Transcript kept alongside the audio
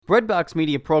Breadbox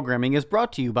Media programming is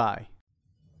brought to you by...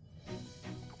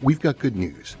 We've got good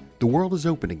news. The world is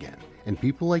open again, and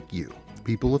people like you,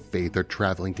 people of faith, are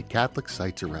traveling to Catholic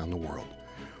sites around the world.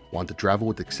 Want to travel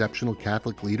with exceptional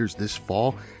Catholic leaders this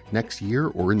fall, next year,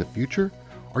 or in the future?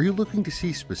 Are you looking to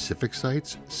see specific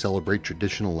sites, celebrate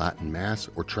traditional Latin Mass,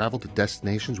 or travel to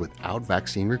destinations without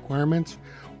vaccine requirements?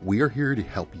 We are here to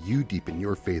help you deepen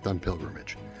your faith on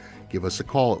pilgrimage. Give us a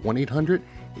call at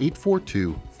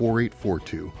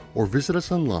 1-800-842-4842 or visit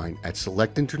us online at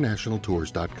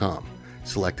selectinternationaltours.com.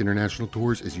 Select International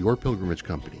Tours is your pilgrimage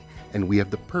company, and we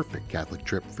have the perfect Catholic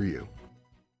trip for you.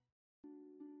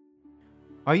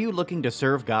 Are you looking to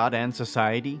serve God and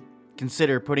society?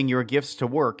 Consider putting your gifts to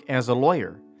work as a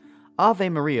lawyer. Ave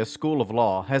Maria School of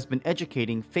Law has been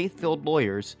educating faith-filled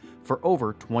lawyers for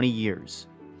over 20 years.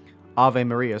 Ave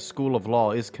Maria School of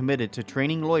Law is committed to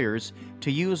training lawyers to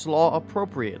use law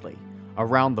appropriately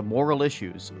around the moral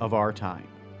issues of our time.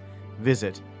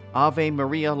 Visit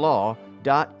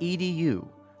avemarialaw.edu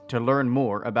to learn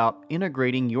more about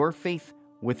integrating your faith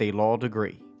with a law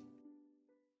degree.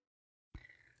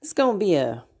 It's going to be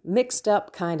a mixed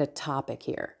up kind of topic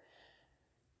here.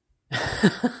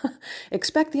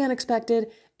 Expect the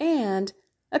unexpected and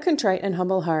a contrite and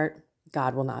humble heart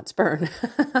God will not spurn.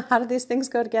 How do these things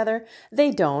go together?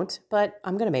 They don't, but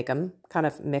I'm going to make them kind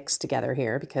of mix together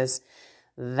here because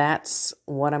that's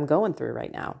what I'm going through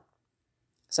right now.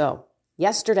 So,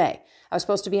 yesterday, I was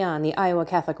supposed to be on the Iowa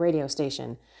Catholic radio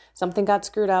station. Something got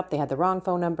screwed up. They had the wrong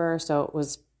phone number, so it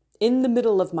was in the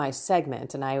middle of my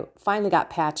segment, and I finally got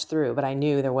patched through, but I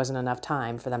knew there wasn't enough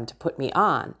time for them to put me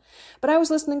on. But I was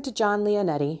listening to John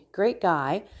Leonetti, great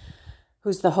guy,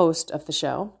 who's the host of the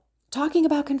show, talking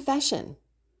about confession.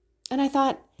 And I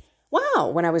thought, wow,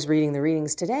 when I was reading the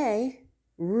readings today,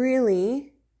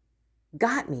 really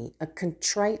got me. A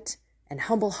contrite and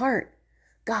humble heart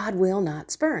God will not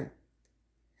spurn.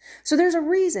 So there's a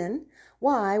reason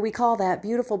why we call that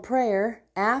beautiful prayer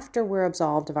after we're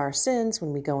absolved of our sins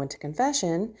when we go into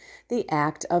confession, the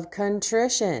act of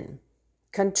contrition,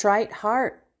 contrite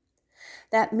heart.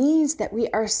 That means that we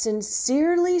are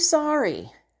sincerely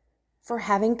sorry for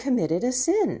having committed a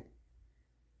sin.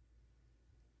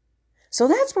 So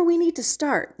that's where we need to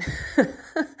start.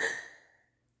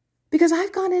 Because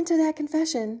I've gone into that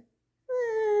confession,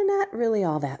 not really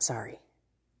all that sorry.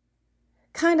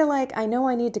 Kind of like, I know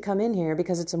I need to come in here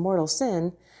because it's a mortal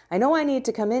sin. I know I need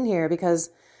to come in here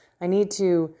because I need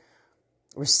to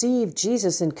receive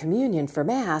Jesus in communion for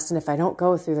Mass, and if I don't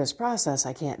go through this process,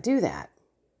 I can't do that.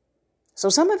 So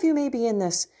some of you may be in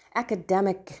this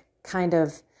academic kind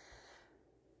of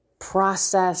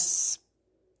process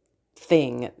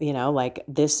thing, like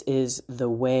this is the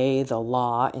way, the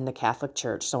law in the Catholic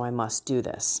Church, so I must do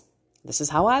this. This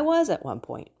is how I was at one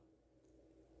point.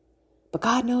 But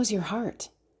God knows your heart.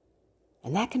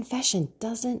 And that confession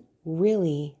doesn't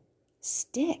really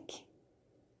stick.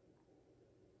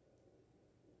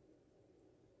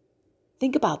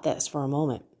 Think about this for a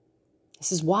moment.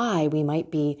 This is why we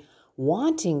might be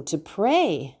wanting to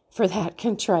pray for that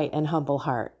contrite and humble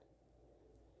heart.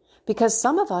 Because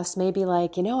some of us may be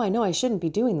like, I know I shouldn't be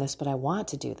doing this, but I want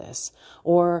to do this.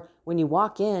 Or when you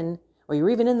walk in, or you're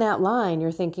even in that line,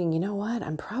 you're thinking, you know what,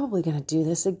 I'm probably going to do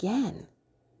this again.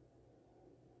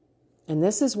 And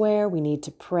this is where we need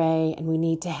to pray, and we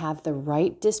need to have the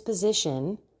right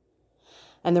disposition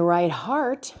and the right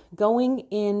heart going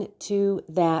into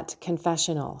that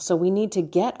confessional. So we need to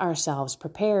get ourselves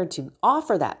prepared to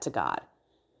offer that to God.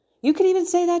 You could even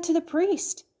say that to the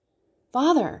priest.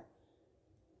 Father,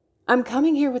 I'm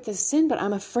coming here with this sin, but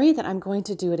I'm afraid that I'm going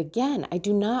to do it again. I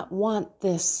do not want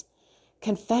this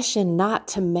confession not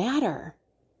to matter.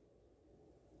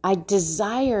 I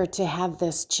desire to have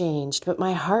this changed, but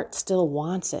my heart still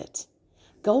wants it.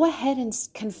 Go ahead and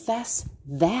confess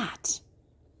that.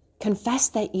 Confess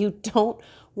that you don't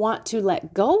want to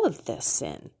let go of this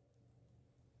sin.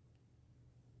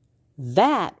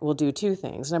 That will do two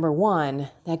things. Number one,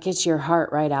 that gets your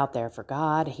heart right out there for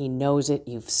God. He knows it.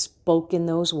 You've spoken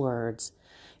those words.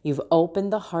 You've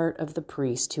opened the heart of the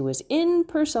priest who is in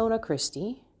persona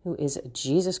Christi, who is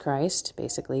Jesus Christ,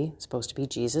 basically supposed to be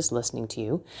Jesus listening to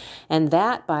you. And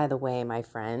that, by the way, my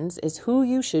friends, is who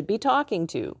you should be talking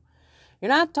to. You're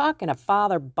not talking to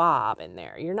Father Bob in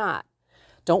there. You're not.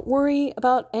 Don't worry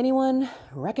about anyone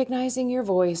recognizing your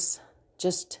voice.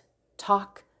 Just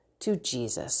talk to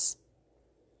Jesus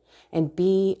and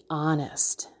be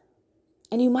honest.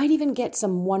 And you might even get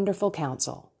some wonderful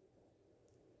counsel.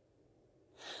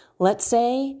 Let's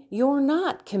say you're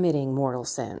not committing mortal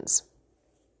sins.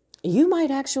 You might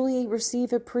actually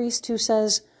receive a priest who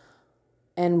says,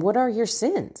 and what are your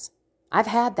sins? I've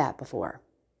had that before.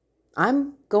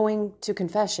 I'm going to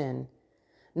confession,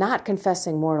 not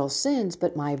confessing mortal sins,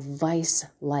 but my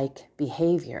vice-like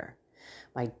behavior,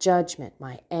 my judgment,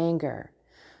 my anger,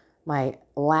 my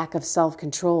lack of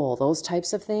self-control, those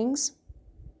types of things,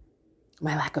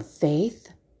 my lack of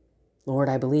faith. Lord,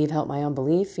 I believe, help my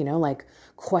unbelief, like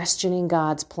questioning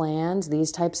God's plans,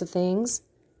 these types of things.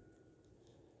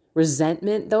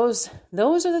 Resentment, those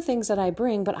are the things that I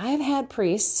bring, but I've had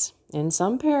priests in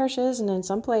some parishes and in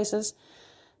some places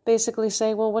basically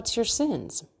say, well, what's your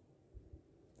sins?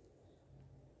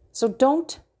 So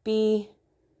don't be,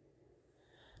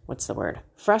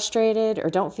 frustrated, or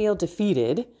don't feel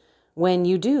defeated when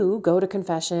you do go to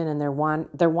confession and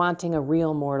they're wanting a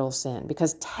real mortal sin,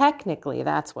 because technically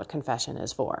that's what confession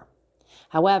is for.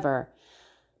 However,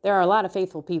 there are a lot of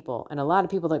faithful people and a lot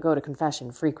of people that go to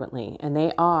confession frequently, and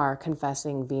they are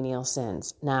confessing venial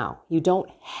sins. Now, you don't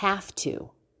have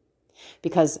to,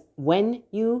 because when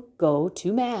you go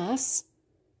to Mass,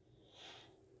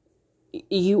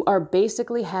 you are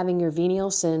basically having your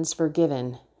venial sins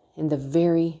forgiven in the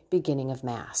very beginning of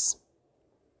Mass.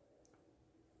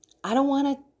 I don't want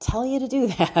to tell you to do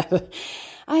that.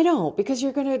 I don't, because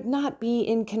you're going to not be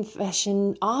in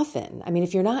confession often. I mean,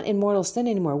 if you're not in mortal sin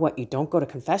anymore, what, you don't go to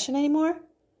confession anymore?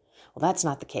 Well, that's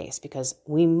not the case, because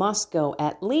we must go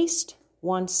at least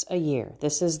once a year.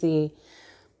 This is the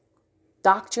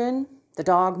doctrine, the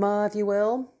dogma, if you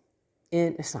will.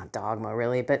 It's not dogma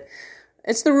really, but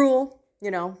it's the rule,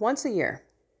 once a year.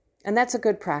 And that's a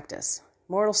good practice,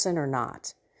 mortal sin or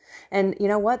not. And you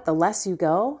know what? The less you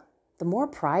go, the more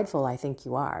prideful I think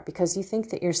you are, because you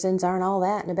think that your sins aren't all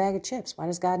that in a bag of chips. Why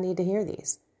does God need to hear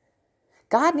these?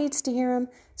 God needs to hear them,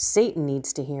 Satan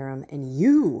needs to hear them, and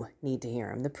you need to hear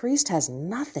them. The priest has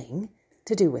nothing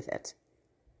to do with it.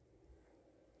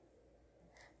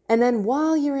 And then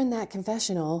while you're in that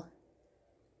confessional,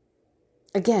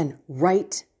 again,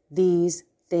 write these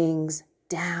things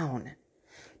down.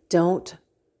 Don't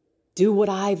do what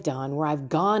I've done, where I've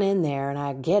gone in there and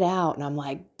I get out and I'm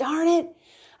like, darn it,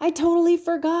 I totally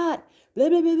forgot, blah,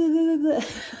 blah, blah, blah, blah,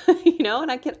 blah.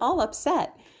 And I get all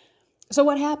upset. So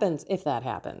what happens if that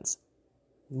happens?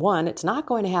 One, it's not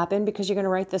going to happen because you're going to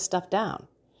write this stuff down.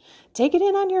 Take it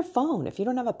in on your phone. If you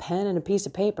don't have a pen and a piece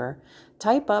of paper,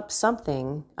 type up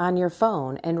something on your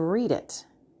phone and read it.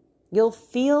 You'll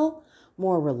feel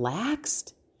more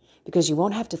relaxed because you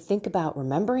won't have to think about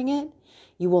remembering it.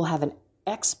 You will have an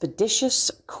expeditious,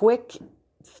 quick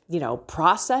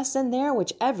process in there,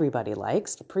 which everybody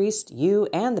likes, the priest, you,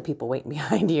 and the people waiting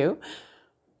behind you.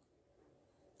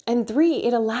 And 3,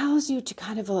 it allows you to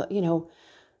kind of,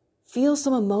 feel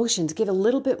some emotions, give a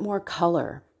little bit more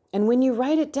color. And when you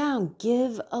write it down,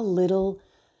 give a little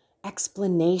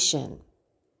explanation.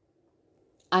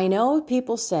 I know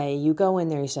people say, you go in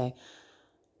there, you say,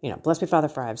 bless me, Father,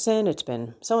 for I have sinned. It's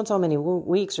been so and so many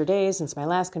weeks or days since my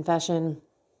last confession.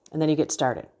 And then you get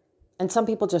started. And some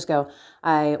people just go,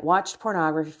 I watched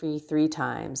pornography 3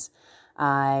 times.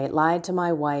 I lied to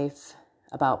my wife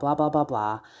about blah, blah, blah,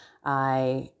 blah.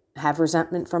 I have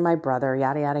resentment from my brother,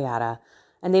 yada, yada, yada.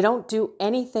 And they don't do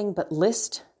anything but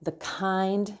list the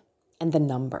kind and the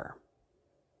number.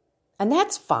 And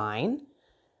that's fine.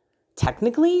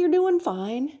 Technically, you're doing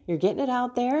fine. You're getting it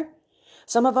out there.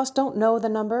 Some of us don't know the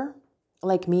number,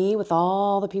 like me, with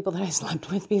all the people that I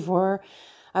slept with before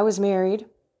I was married.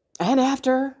 And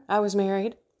after I was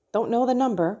married, don't know the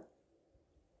number,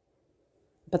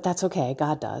 but that's okay.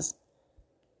 God does.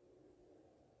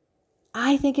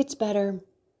 I think it's better,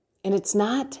 and it's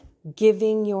not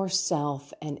giving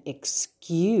yourself an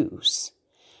excuse,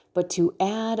 but to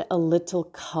add a little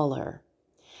color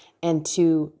and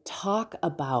to talk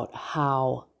about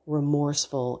how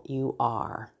remorseful you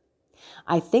are.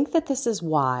 I think that this is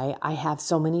why I have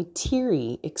so many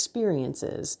teary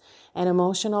experiences and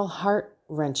emotional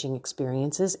heart-wrenching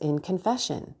experiences in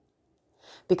confession,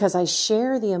 because I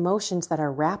share the emotions that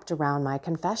are wrapped around my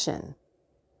confession.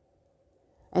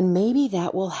 And maybe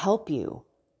that will help you.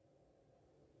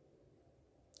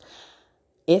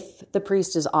 If the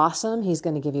priest is awesome, he's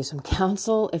going to give you some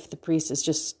counsel. If the priest is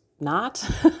just not,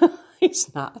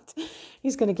 he's not.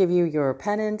 He's going to give you your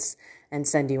penance and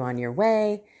send you on your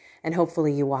way. And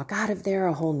hopefully you walk out of there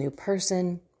a whole new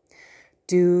person.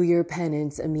 Do your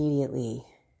penance immediately.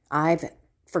 I've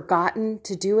forgotten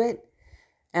to do it.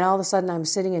 And all of a sudden I'm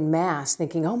sitting in Mass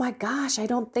thinking, oh my gosh, I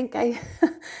don't think I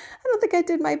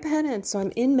did my penance. So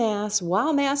I'm in Mass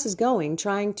while Mass is going,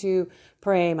 trying to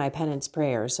pray my penance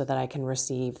prayers so that I can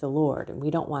receive the Lord. And we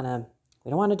don't want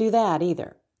to do that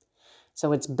either.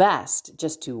 So it's best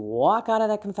just to walk out of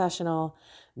that confessional,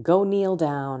 go kneel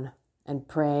down and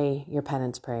pray your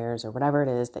penance prayers or whatever it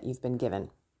is that you've been given.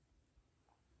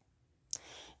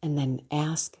 and then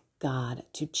ask God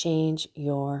to change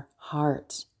your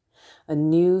heart, a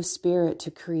new spirit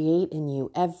to create in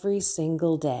you every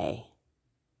single day.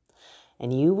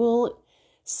 And you will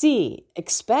see,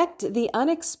 expect the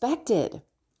unexpected,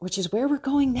 which is where we're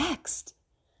going next.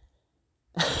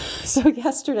 So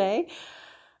yesterday,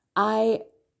 I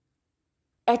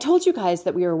told you guys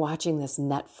that we were watching this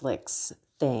Netflix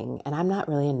thing, and I'm not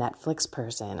really a Netflix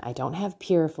person. I don't have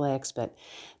PureFlix, but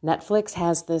Netflix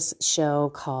has this show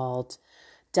called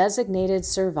Designated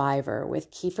Survivor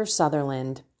with Kiefer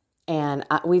Sutherland, and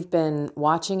we've been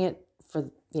watching it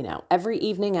for, every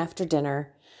evening after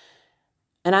dinner.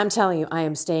 And I'm telling you, I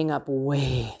am staying up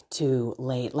way too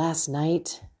late. Last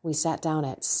night, we sat down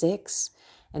at 6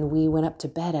 and we went up to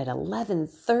bed at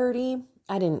 11:30.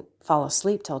 I didn't fall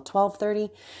asleep till 12:30.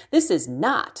 This is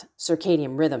not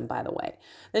circadian rhythm, by the way.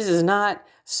 This is not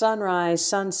sunrise,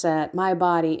 sunset. My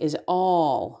body is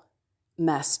all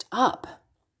messed up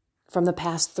from the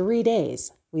past 3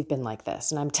 days. We've been like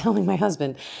this. And I'm telling my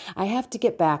husband, I have to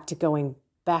get back to going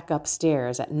back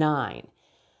upstairs at 9.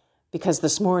 Because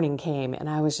this morning came and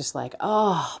I was just like,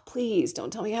 oh, please don't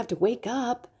tell me I have to wake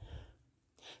up.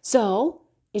 So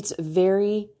it's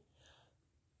very,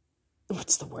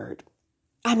 what's the word?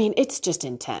 I mean, it's just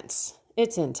intense.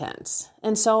 It's intense.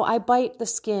 And so I bite the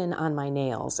skin on my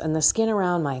nails, and the skin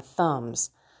around my thumbs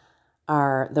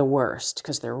are the worst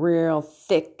because they're real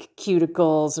thick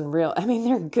cuticles and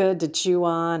they're good to chew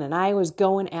on. And I was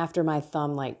going after my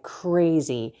thumb like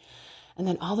crazy. And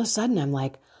then all of a sudden I'm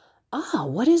like,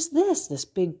 what is this? This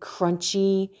big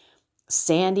crunchy,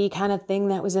 sandy kind of thing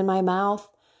that was in my mouth.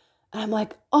 And I'm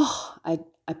like,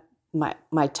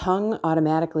 my tongue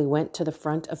automatically went to the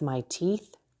front of my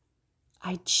teeth.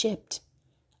 I chipped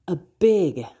a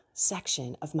big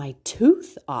section of my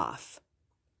tooth off.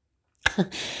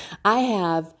 I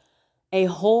have a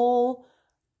whole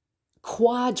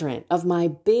quadrant of my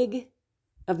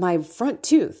front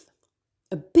tooth,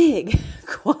 a big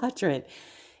quadrant.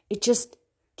 It just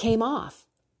came off.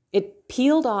 It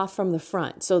peeled off from the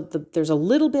front. So there's a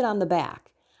little bit on the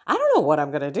back. I don't know what I'm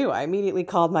going to do. I immediately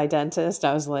called my dentist.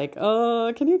 I was like,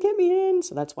 can you get me in?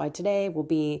 So that's why today will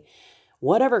be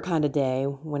whatever kind of day.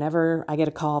 Whenever I get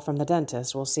a call from the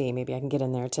dentist, we'll see. Maybe I can get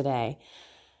in there today.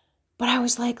 But I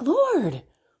was like, Lord,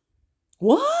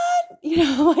 what?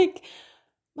 Like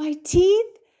my teeth,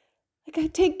 like I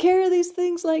take care of these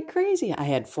things like crazy. I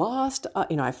had flossed,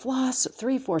 I floss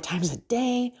 3-4 times a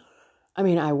day.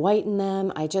 I whiten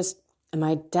them. And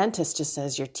my dentist just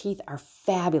says, your teeth are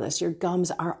fabulous. Your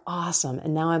gums are awesome.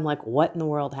 And now I'm like, what in the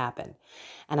world happened?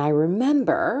 And I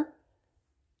remember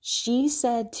she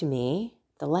said to me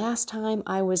the last time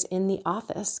I was in the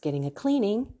office getting a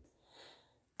cleaning,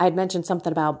 I'd mentioned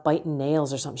something about biting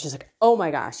nails or something. She's like, oh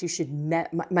my gosh, you should, my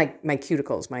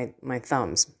cuticles, my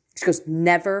thumbs. She goes,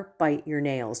 never bite your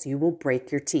nails. You will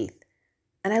break your teeth.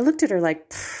 And I looked at her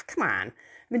like, come on.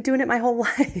 I've been doing it my whole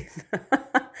life.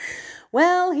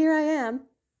 Well, here I am.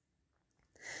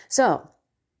 So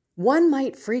one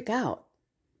might freak out.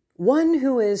 One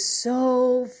who is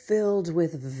so filled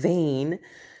with vain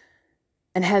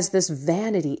and has this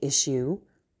vanity issue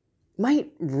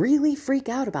might really freak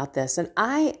out about this. And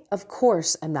I, of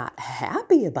course, am not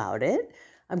happy about it.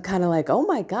 I'm kind of like, oh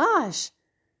my gosh,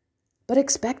 but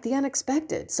expect the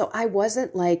unexpected. So I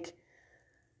wasn't like,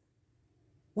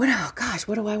 what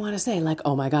do I want to say? Like,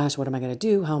 oh my gosh, what am I going to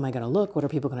do? How am I going to look? What are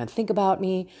people going to think about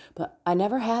me? But I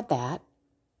never had that.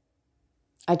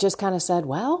 I just kind of said,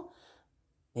 well,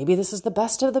 maybe this is the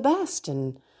best of the best.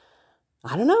 And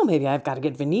I don't know, maybe I've got to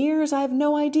get veneers. I have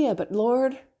no idea. But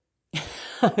Lord,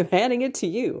 I'm handing it to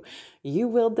you. You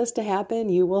willed this to happen.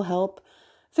 You will help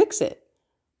fix it.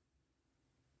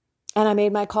 And I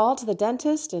made my call to the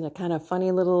dentist in a kind of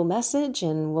funny little message,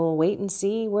 and we'll wait and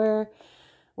see where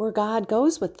God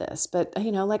goes with this. But,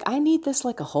 I need this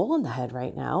like a hole in the head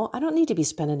right now. I don't need to be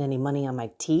spending any money on my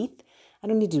teeth. I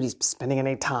don't need to be spending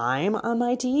any time on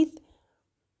my teeth.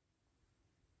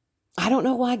 I don't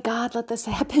know why God let this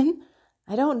happen.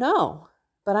 I don't know.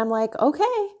 But I'm like,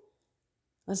 okay,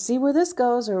 let's see where this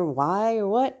goes, or why or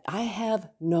what. I have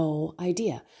no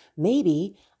idea.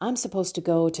 Maybe I'm supposed to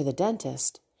go to the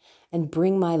dentist and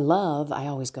bring my love. I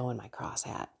always go in my cross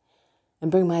hat. And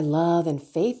bring my love and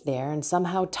faith there and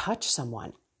somehow touch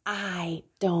someone. I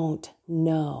don't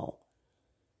know.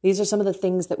 These are some of the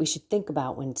things that we should think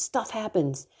about when stuff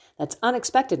happens that's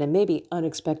unexpected, and maybe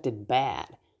unexpected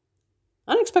bad.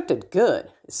 Unexpected good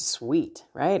is sweet,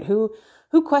 right? Who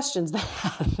questions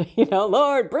that?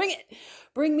 Lord, bring it.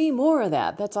 Bring me more of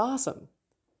that. That's awesome.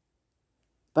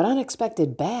 But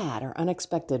unexpected bad or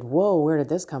unexpected, whoa, where did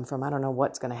this come from? I don't know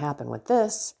what's going to happen with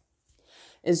this.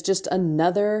 is just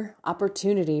another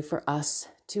opportunity for us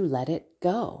to let it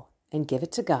go and give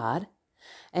it to God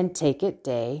and take it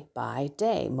day by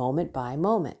day, moment by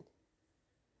moment.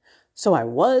 So I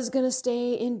was going to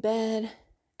stay in bed,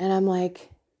 and I'm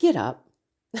like, get up.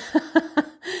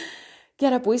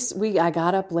 Get up. I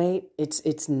got up late.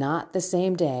 It's not the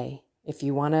same day. If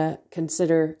you want to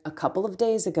consider a couple of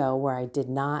days ago where I did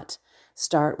not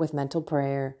start with mental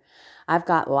prayer, I've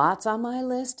got lots on my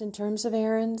list in terms of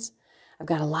errands. I've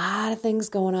got a lot of things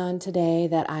going on today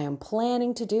that I am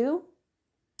planning to do,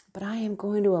 but I am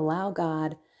going to allow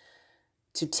God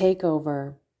to take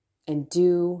over and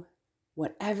do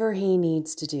whatever He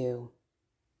needs to do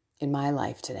in my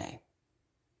life today.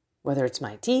 Whether it's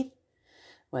my teeth,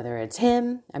 whether it's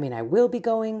Him. I mean, I will be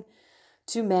going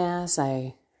to Mass.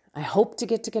 I hope to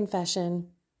get to confession.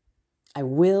 I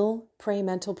will pray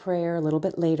mental prayer a little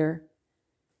bit later.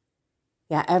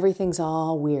 Yeah, everything's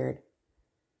all weird.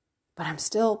 But I'm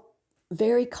still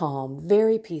very calm,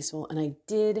 very peaceful, and I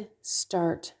did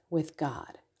start with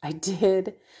God. I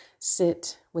did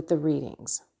sit with the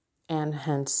readings, and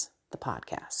hence the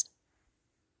podcast.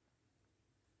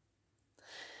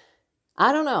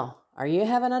 I don't know. Are you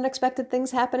having unexpected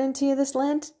things happening to you this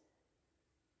Lent?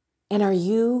 And are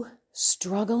you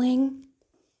struggling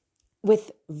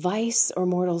with vice or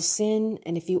mortal sin?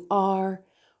 And if you are,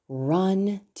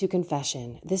 run to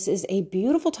confession. This is a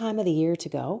beautiful time of the year to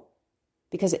go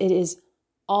because it is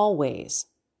always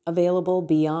available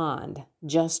beyond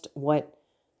just what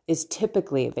is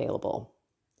typically available.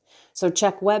 So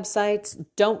check websites.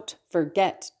 Don't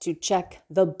forget to check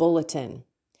the bulletin.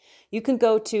 You can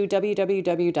go to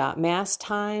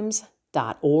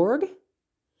www.masstimes.org,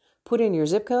 put in your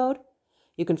zip code.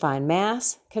 You can find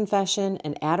Mass, confession,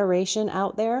 and adoration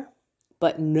out there,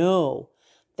 but know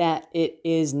that it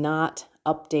is not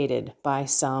updated by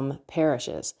some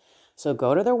parishes. So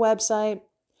go to their website.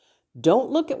 Don't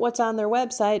look at what's on their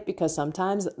website because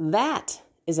sometimes that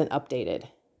isn't updated.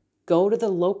 Go to the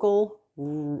local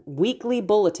weekly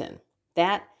bulletin.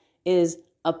 That is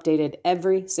updated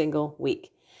every single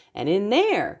week. And in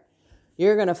there,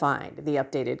 you're going to find the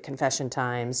updated confession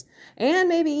times and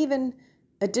maybe even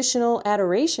additional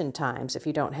adoration times if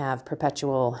you don't have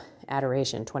perpetual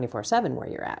adoration 24/7 where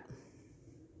you're at.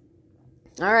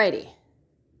 Alrighty.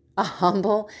 A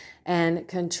humble and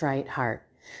contrite heart.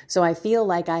 So I feel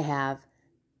like I have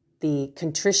the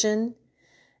contrition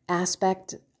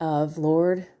aspect of,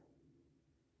 Lord,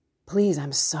 please,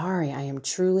 I'm sorry. I am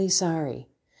truly sorry.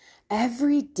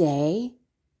 Every day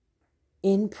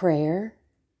in prayer,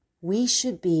 we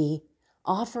should be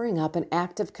offering up an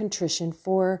act of contrition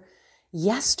for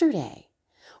yesterday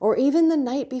or even the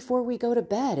night before we go to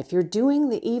bed. If you're doing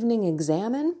the evening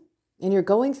examen and you're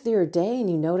going through your day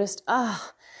and you noticed, I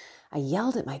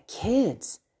yelled at my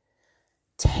kids,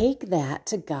 take that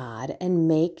to God and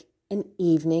make an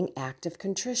evening act of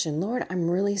contrition. Lord, I'm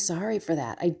really sorry for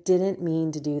that. I didn't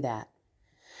mean to do that.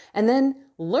 And then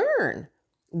learn,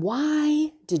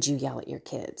 why did you yell at your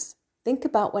kids? Think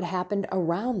about what happened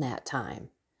around that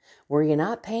time. Were you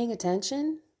not paying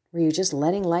attention? Were you just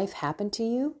letting life happen to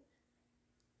you?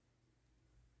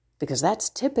 Because that's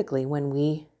typically when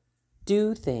we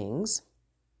do things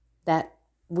that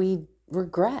we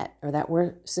regret or that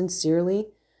we're sincerely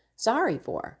sorry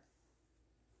for.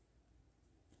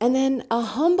 And then a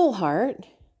humble heart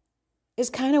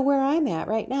is kind of where I'm at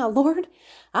right now. Lord,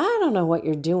 I don't know what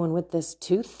you're doing with this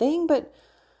tooth thing, but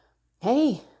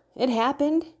hey, it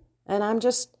happened. And I'm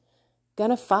just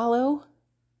going to follow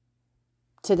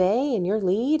today in your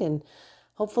lead, and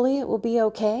hopefully it will be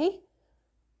okay.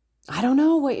 I don't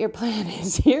know what your plan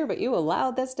is here, but you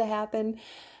allowed this to happen,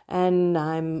 and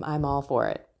I'm all for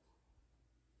it.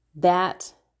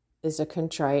 That is a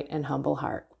contrite and humble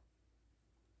heart.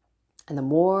 And the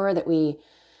more that we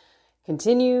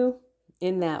continue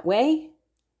in that way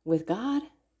with God,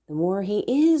 the more He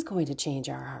is going to change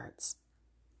our hearts.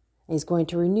 He's going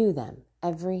to renew them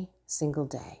every single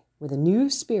day with a new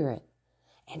spirit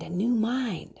and a new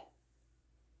mind.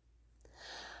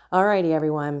 Alrighty,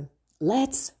 everyone,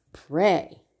 let's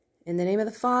pray. In the name of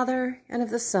the Father, and of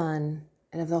the Son,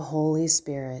 and of the Holy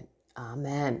Spirit.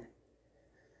 Amen.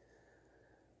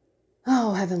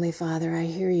 Oh, Heavenly Father, I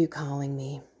hear you calling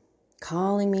me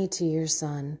to your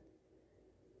Son.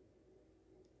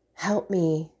 Help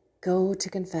me go to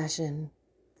confession.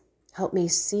 Help me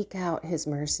seek out His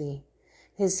mercy,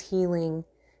 His healing,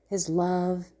 His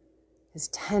love, His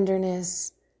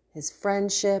tenderness, His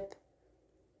friendship.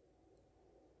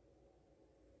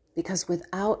 Because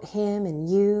without Him and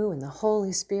you and the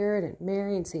Holy Spirit and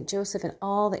Mary and St. Joseph and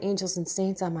all the angels and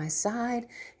saints on my side,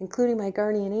 including my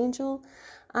guardian angel,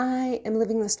 I am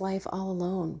living this life all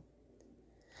alone.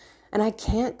 And I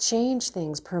can't change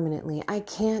things permanently. I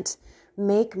can't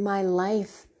make my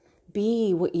life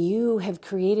be what you have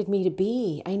created me to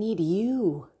be. I need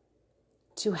you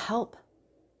to help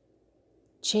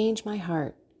change my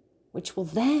heart, which will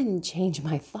then change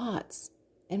my thoughts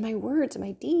and my words and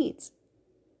my deeds.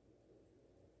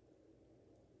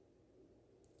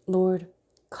 Lord,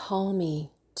 call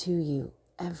me to you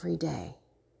every day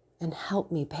and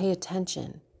help me pay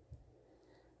attention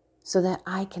so that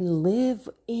I can live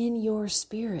in your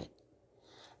spirit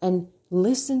and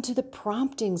listen to the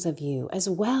promptings of you, as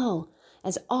well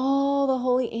as all the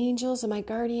holy angels and my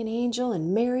guardian angel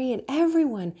and Mary and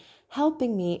everyone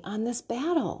helping me on this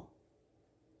battle.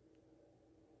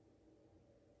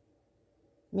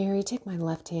 Mary, take my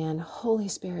left hand. Holy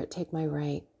Spirit, take my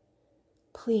right.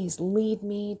 Please lead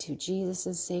me to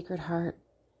Jesus' Sacred Heart,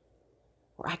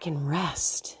 where I can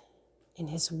rest in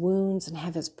his wounds and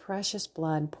have his precious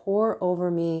blood pour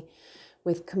over me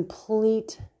with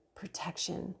complete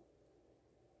protection.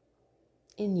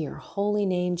 In your holy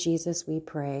name, Jesus, we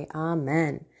pray.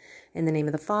 Amen. In the name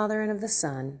of the Father, and of the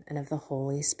Son, and of the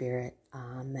Holy Spirit.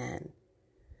 Amen.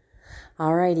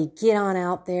 All righty, get on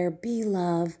out there. Be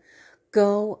love.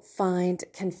 Go find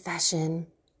confession.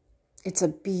 It's a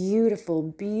beautiful,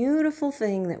 beautiful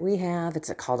thing that we have.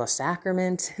 It's called a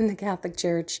sacrament in the Catholic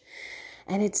Church,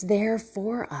 and it's there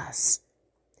for us.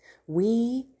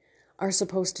 We are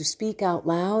supposed to speak out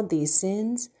loud these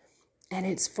sins, and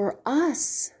it's for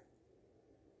us.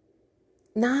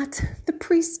 Not, the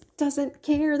priest doesn't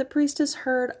care. The priest has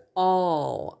heard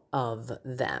all of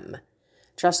them.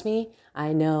 Trust me,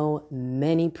 I know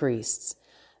many priests.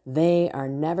 They are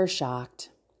never shocked.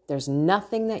 There's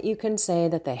nothing that you can say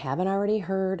that they haven't already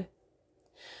heard.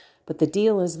 But the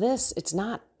deal is this, it's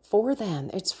not for them,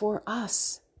 it's for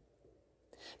us.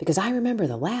 Because I remember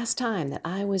the last time that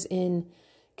I was in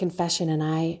confession and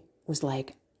I was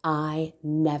like, I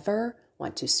never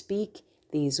want to speak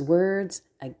these words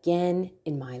again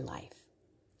in my life.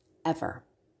 Ever.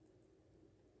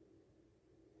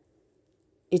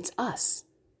 It's us.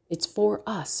 It's for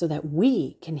us so that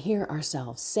we can hear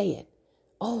ourselves say it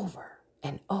over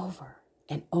and over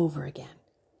and over again.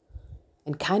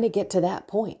 And kind of get to that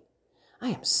point. I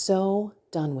am so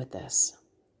done with this.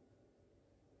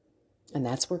 And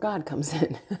that's where God comes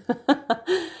in.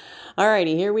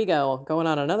 Alrighty, here we go. Going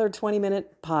on another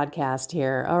 20-minute podcast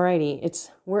here. Alrighty,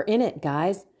 we're in it,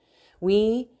 guys.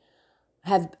 We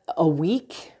have a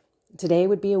week. Today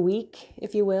would be a week,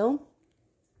 if you will,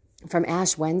 from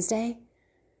Ash Wednesday.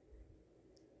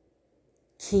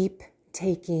 Keep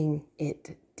taking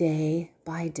it day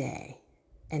by day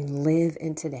and live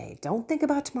in today. Don't think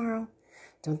about tomorrow.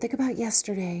 Don't think about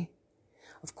yesterday.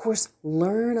 Of course,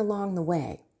 learn along the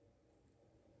way.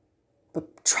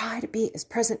 But try to be as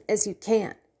present as you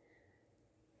can.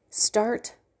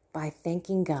 Start by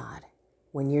thanking God.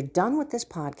 When you're done with this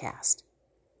podcast,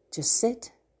 just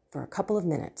sit for a couple of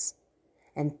minutes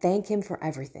and thank him for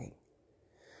everything.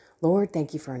 Lord,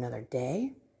 thank you for another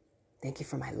day. Thank you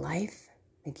for my life.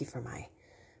 Thank you for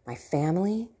my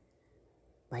family,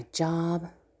 my job,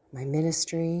 my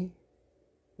ministry,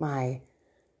 my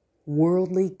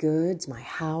worldly goods, my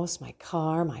house, my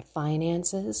car, my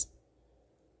finances.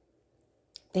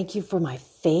 Thank you for my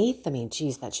faith. I mean,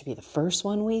 geez, that should be the first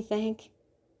one we thank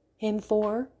him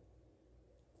for.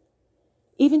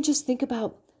 Even just think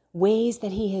about ways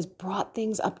that he has brought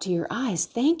things up to your eyes.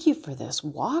 Thank you for this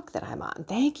walk that I'm on.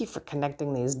 Thank you for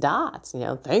connecting these dots.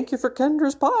 Thank you for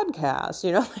Kendra's podcast.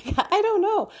 I don't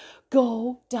know.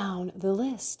 Go down the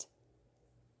list.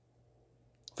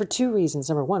 For two reasons.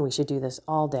 Number one, we should do this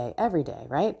all day, every day,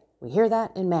 right? We hear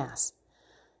that in Mass.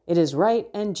 It is right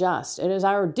and just. It is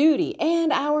our duty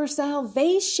and our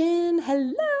salvation.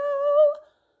 Hello.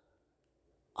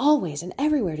 Always and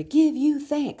everywhere to give you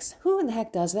thanks. Who in the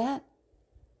heck does that?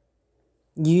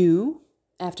 You,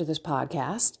 after this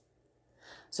podcast.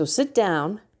 So sit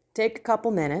down, take a couple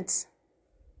minutes,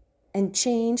 and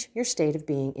change your state of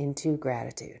being into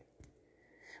gratitude,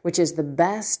 which is the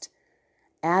best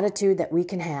attitude that we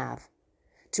can have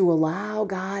to allow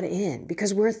God in,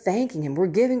 because we're thanking him. We're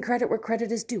giving credit where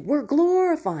credit is due. We're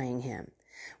glorifying him.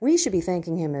 We should be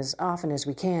thanking him as often as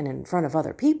we can in front of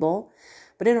other people,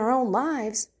 but in our own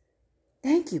lives,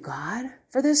 thank you, God,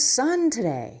 for this sun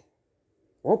today.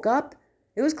 Woke up,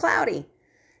 it was cloudy.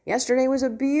 Yesterday was a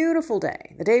beautiful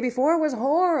day. The day before was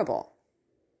horrible.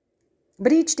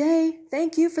 But each day,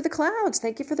 thank you for the clouds.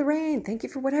 Thank you for the rain. Thank you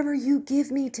for whatever you give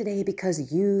me today,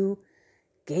 because you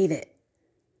gave it.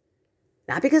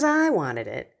 Not because I wanted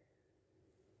it.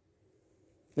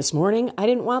 This morning, I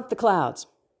didn't want the clouds.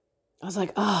 I was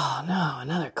like, oh no,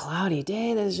 another cloudy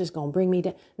day. This is just going to bring me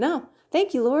down. No,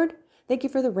 thank you, Lord. Thank you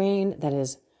for the rain that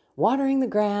is watering the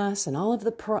grass and all of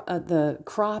the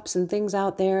crops and things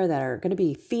out there that are going to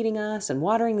be feeding us and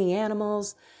watering the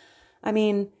animals. I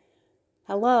mean,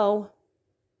 hello.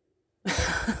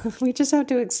 We just have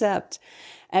to accept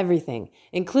everything,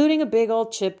 including a big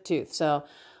old chipped tooth. So,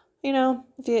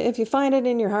 if you find it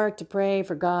in your heart to pray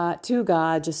for God, to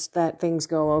God, just that things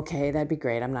go okay, that'd be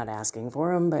great. I'm not asking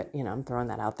for them, but, I'm throwing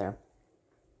that out there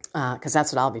because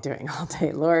that's what I'll be doing all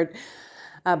day. Lord,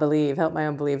 I believe, help my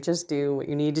unbelief. Just do what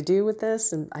you need to do with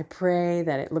this. And I pray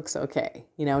that it looks okay.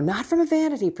 Not from a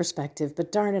vanity perspective,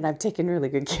 but darn it, I've taken really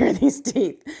good care of these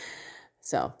teeth.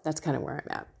 So that's kind of where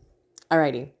I'm at.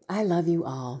 Alrighty. I love you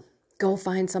all. Go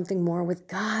find something more with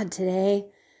God today.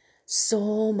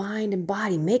 Soul, mind, and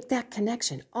body. Make that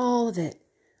connection. All of it.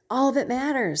 All of it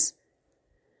matters.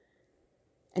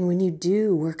 And when you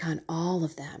do work on all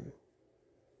of them,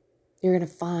 you're going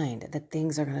to find that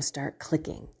things are going to start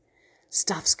clicking.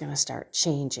 Stuff's going to start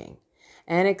changing.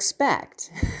 And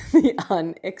expect the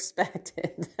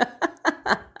unexpected.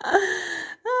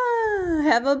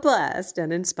 Have a blessed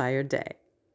and inspired day.